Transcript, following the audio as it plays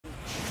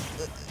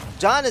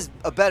John is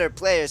a better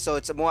player, so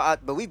it's a more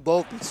out, but we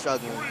both been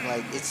struggling.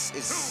 Like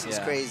it's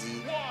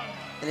crazy,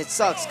 and it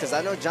sucks because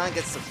I know John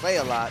gets to play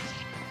a lot,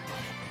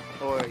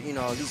 or you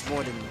know at least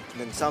more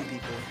than some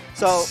people.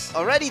 So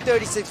already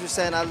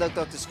 36%. I looked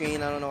up the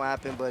screen. I don't know what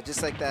happened, but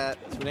just like that.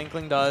 That's what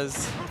Inkling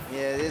does.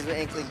 Yeah, this is what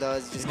Inkling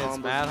does. Just It's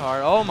combos. mad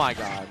hard. Oh my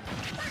god.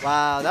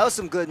 Wow, that was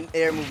some good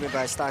air movement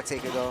by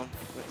Stocktaker though.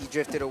 He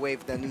drifted away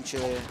from that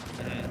neutral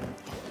air.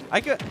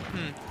 This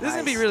is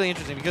gonna be really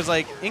interesting because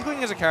like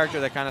Inkling is a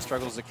character that kind of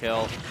struggles to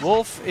kill.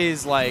 Wolf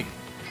is like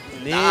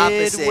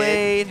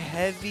mid-weight,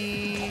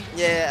 heavy.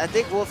 Yeah, I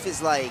think Wolf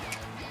is like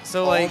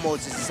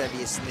almost as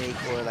heavy as Snake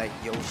or like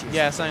Yoshi.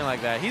 Yeah, something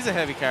like that. He's a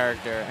heavy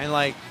character, and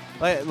like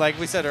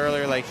we said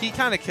earlier, like he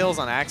kind of kills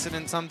on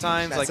accident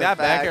sometimes. That's like a that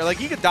back fact. air, like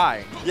he could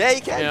die. Yeah,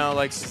 he can. You know,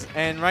 like,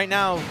 and right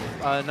now,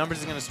 Numbers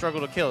is gonna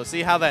struggle to kill.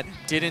 See how that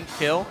didn't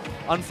kill?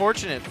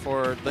 Unfortunate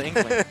for the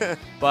Inkling,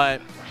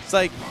 but it's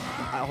like,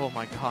 oh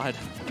my god.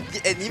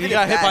 And even he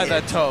got hit by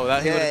that toe.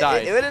 He would have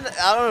died.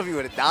 I don't know if he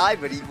would have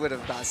died, but he would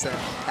have not sent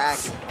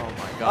packing. Oh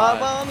my god.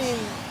 Well, I mean,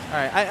 all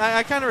right,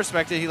 I kind of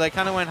respect it. He like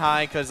kind of went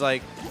high because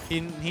like he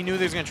knew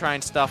they was gonna try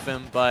and stuff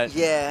him, but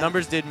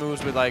Numbers did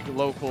moves with like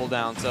low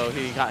cooldown, so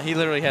he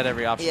literally had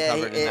every option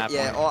covered in that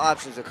point. All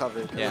options are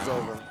covered. It was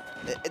over.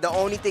 The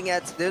only thing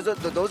those are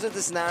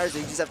the scenarios that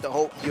you just have to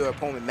hope your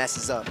opponent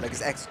messes up. Like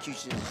his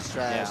execution is just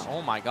trash. Yeah.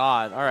 Oh my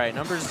god. All right,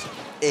 Numbers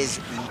is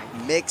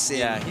mixing.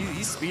 Yeah,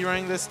 he's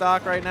speedrunning this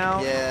stock right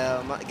now.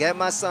 Yeah, get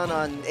my son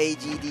on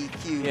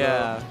AGDQ.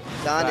 Yeah.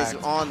 Bro. Don is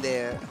on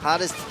there. How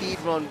to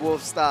speedrun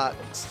Wolf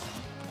stocks.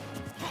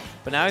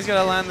 But now he's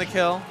got to land the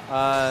kill.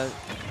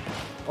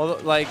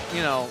 Like,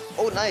 you know.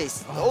 Oh,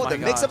 nice. Oh, the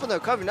mix-up on the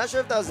recovery. Not sure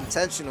if that was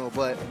intentional,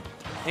 but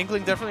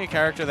Inkling definitely a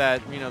character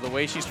that, you know, the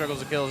way she struggles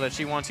to kill is that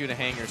she wants you to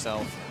hang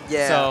yourself.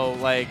 Yeah. So,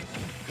 like,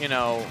 you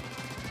know,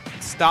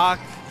 Stock,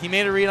 he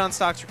made a read on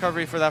Stock's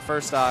recovery for that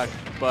first stock,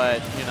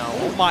 but, you know,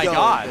 oh my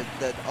god.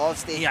 The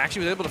off-stage. He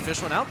actually was able to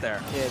fish one out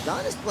there. Yeah,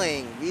 Don is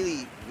playing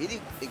really,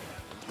 really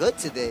good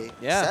today.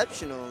 Yeah.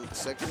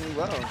 Exceptionally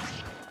well.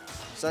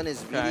 Son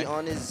is really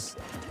on his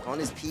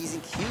P's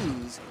and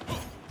Q's.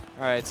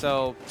 All right,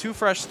 so 2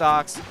 fresh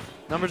stocks.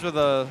 Numbers with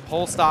a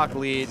whole stock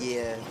lead.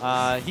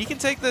 Yeah. He can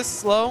take this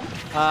slow.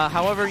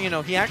 However, you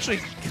know, he actually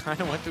kind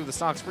of went through the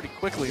stocks pretty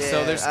quickly. Yeah,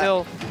 so there's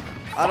still.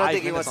 I don't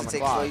think he wants to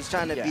take it slow. He's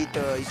trying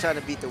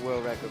to beat the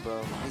world record,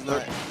 bro. He's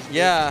not.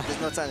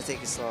 There's no time to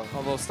take it slow.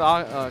 Although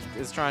Stock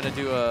is trying to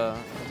do a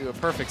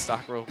perfect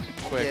stock real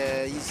quick.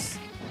 Yeah, he's.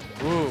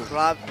 Ooh.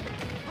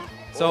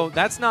 So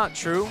that's not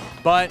true,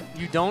 but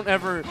you don't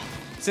ever.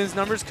 Since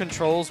Numbers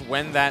controls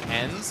when that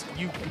ends,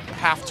 you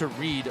have to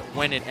read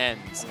when it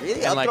ends.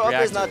 Really? Up throw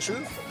is not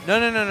true? No.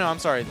 I'm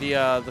sorry.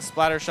 The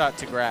splatter shot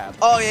to grab.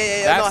 Oh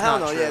yeah. That's no, hell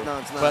not no. true. Yeah, no,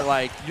 it's not. But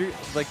like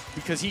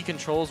because he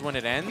controls when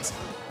it ends,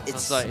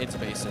 it's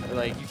basic.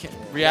 Like you can't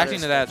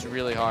reacting to that's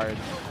really hard.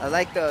 I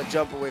like the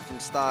jump away from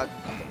Stock,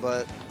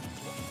 but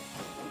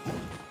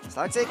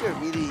Stocktaker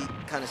really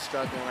kind of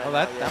struggling right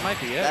now. That might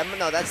be it.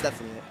 No, that's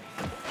definitely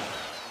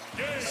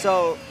it.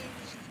 So.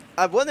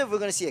 I wonder if we're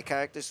going to see a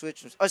character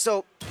switch.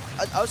 So,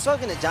 I was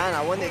talking to John.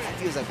 I wonder if he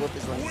feels like Wolf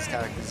is one of his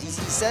characters. He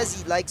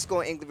says he likes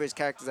going Inkling versus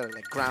characters that are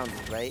like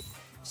grounded, right?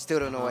 Still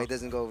don't know why he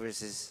doesn't go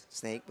versus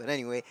Snake. But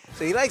anyway,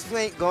 so he likes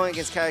going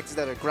against characters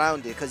that are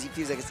grounded because he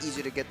feels like it's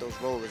easier to get those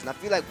rollers. And I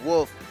feel like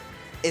Wolf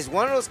is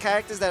one of those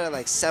characters that are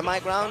like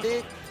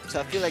semi-grounded. So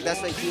I feel like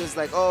that's why he feels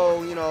like,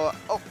 oh, you know,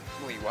 oh,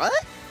 wait, what?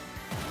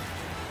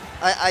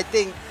 I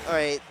think, all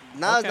right,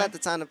 now is not the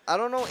time. I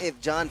don't know if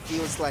John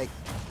feels like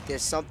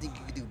there's something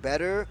you could do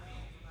better,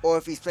 or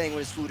if he's playing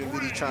with his food and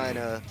really trying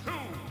to,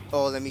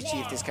 oh, let me see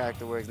if this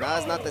character works. Now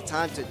is not the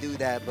time to do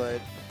that, but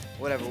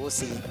whatever, we'll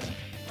see.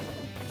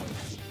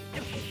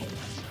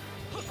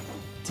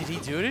 Did he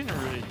do it in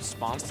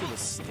response to the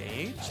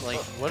stage? Like,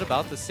 what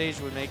about the stage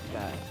would make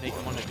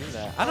him want to do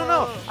that? I don't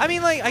know. I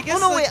mean, like, I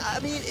guess. Oh no, wait. I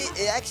mean,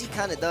 it actually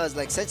kind of does.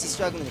 Like, since he's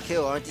struggling to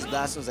kill, aren't these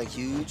blast ones like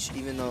huge?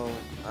 Even though.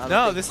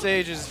 No, this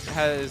stage is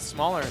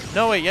smaller.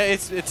 No, wait. Yeah,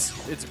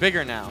 it's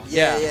bigger now.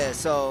 Yeah.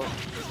 So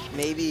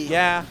maybe.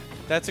 Yeah,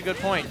 that's a good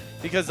point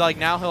because like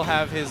now he'll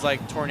have his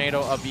like tornado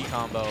up B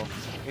combo.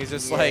 He's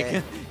just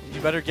like,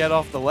 you better get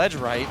off the ledge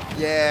right.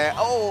 Yeah.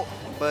 Oh,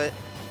 but.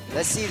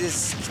 Let's see,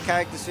 this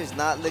character switch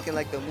not looking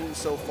like the move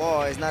so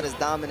far. It's not as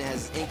dominant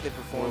as Inkling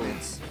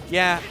performance.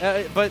 Yeah,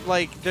 but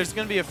like, there's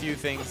going to be a few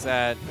things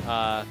that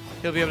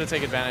he'll be able to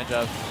take advantage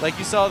of. Like,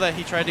 you saw that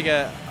he tried to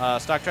get,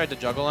 Stock tried to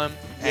juggle him,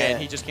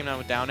 and he just came down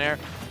with down air.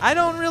 I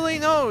don't really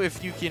know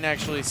if you can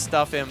actually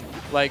stuff him,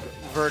 like,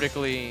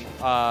 vertically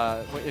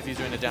if he's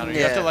doing a down air.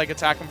 You have to, like,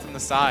 attack him from the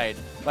side.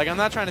 Like, I'm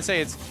not trying to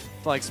say it's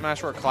like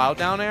Smash or Cloud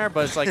down air,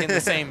 but it's like in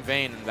the same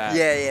vein that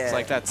it's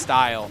like that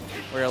style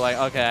where you're like,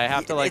 okay, I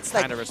have to like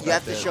kind of respect it. You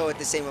have to show it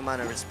the same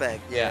amount of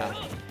respect. Yeah.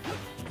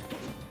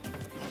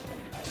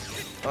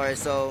 All right,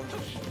 so,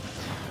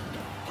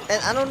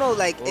 and I don't know,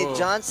 like if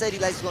John said he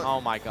likes going.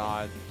 Oh my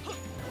god.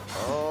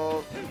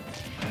 Oh.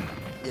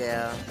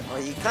 Yeah. Oh,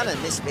 you kind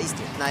of misspaced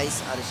it.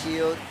 Nice out of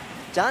shield.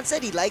 John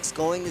said he likes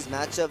going this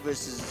matchup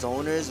versus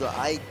zoners, but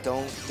I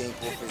don't think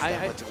Wolf is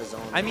that much of a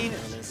zoner. I mean,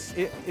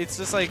 it's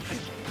just like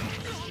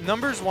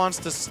Numbers wants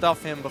to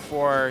stuff him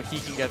before he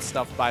can get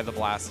stuffed by the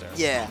blaster.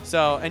 Yeah.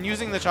 So, and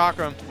using the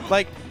Chakram,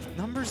 like,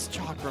 Numbers'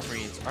 Chakram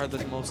reads are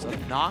the most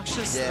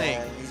obnoxious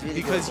thing really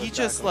because he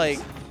just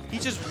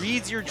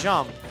reads your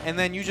jump and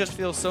then you just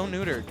feel so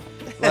neutered.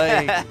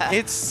 Like,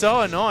 it's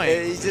so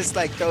annoying. He just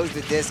like throws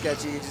the disc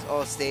at you, just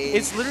all stage.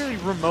 It's literally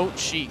remote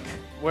chic,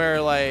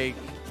 where like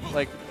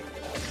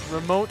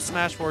remote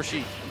Smash 4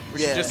 chic, where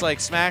she just like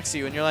smacks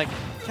you and you're like,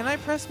 can I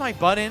press my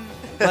button?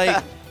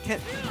 Like,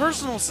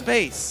 personal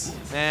space,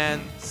 man.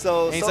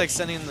 And he's like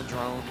sending in the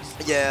drones.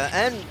 Yeah,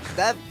 and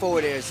that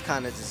forward air is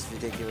kind of just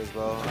ridiculous,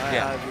 bro.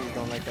 I really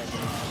don't like that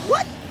game.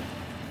 What?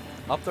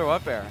 Up throw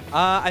up air.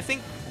 I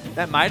think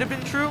that might have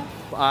been true.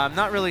 I'm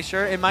not really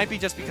sure. It might be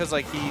just because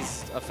like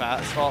he's a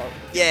fastball.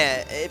 Yeah,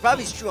 it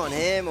probably is true on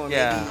him or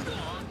maybe.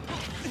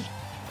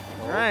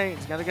 All right,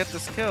 he's got to get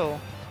this kill.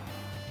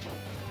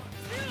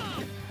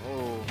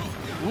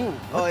 Ooh,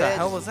 what the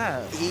hell was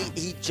that?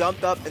 He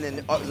jumped up and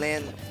then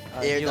land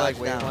air dodge like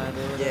wave down.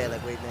 landed? Yeah,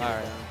 like wave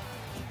landed down.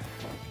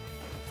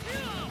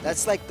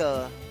 That's like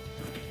the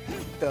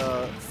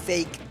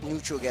fake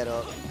neutral get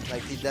up.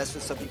 Like that's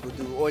what some people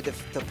do, or the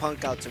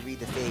punk out to read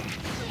the fake,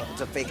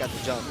 to fake out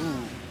the jump.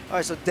 All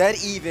right, so dead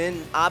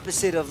even,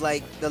 opposite of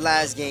like the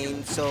last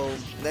game. So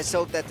let's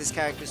hope that this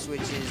character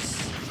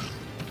switches,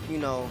 you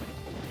know.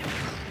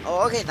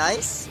 Oh, okay,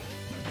 nice.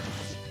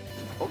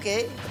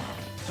 Okay.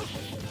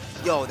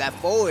 Yo, that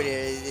forward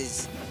air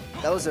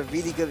that was a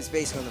really good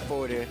space on the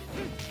forward air.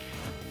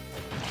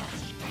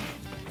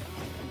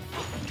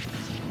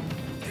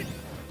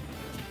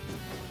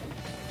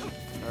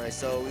 All right,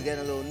 so we got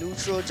a little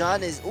neutral.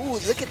 John is, ooh,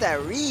 look at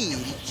that read.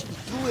 He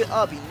threw it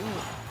up. He knew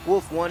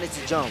Wolf wanted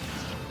to jump.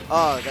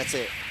 Oh, that's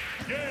it.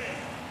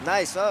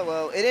 Nice. Oh,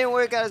 well, it didn't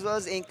work out as well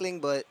as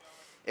Inkling, but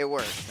it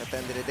worked at the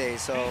end of the day.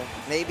 So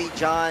maybe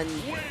John,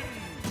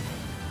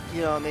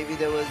 you know, maybe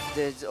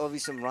there's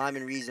always some rhyme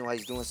and reason why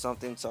he's doing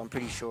something. So I'm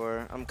pretty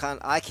sure.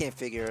 I can't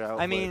figure it out.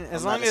 I mean,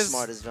 as long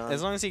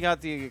as he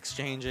got the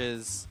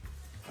exchanges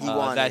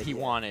that he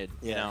wanted,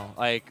 you know,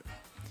 like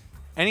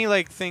any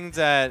like things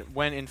that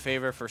went in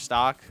favor for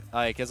stock,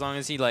 like as long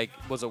as he like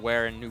was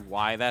aware and knew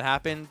why that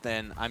happened,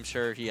 then I'm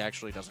sure he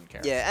actually doesn't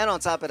care. Yeah, and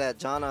on top of that,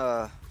 John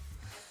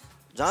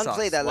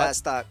played that last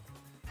stock.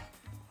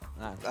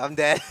 I'm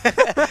dead.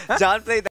 John played that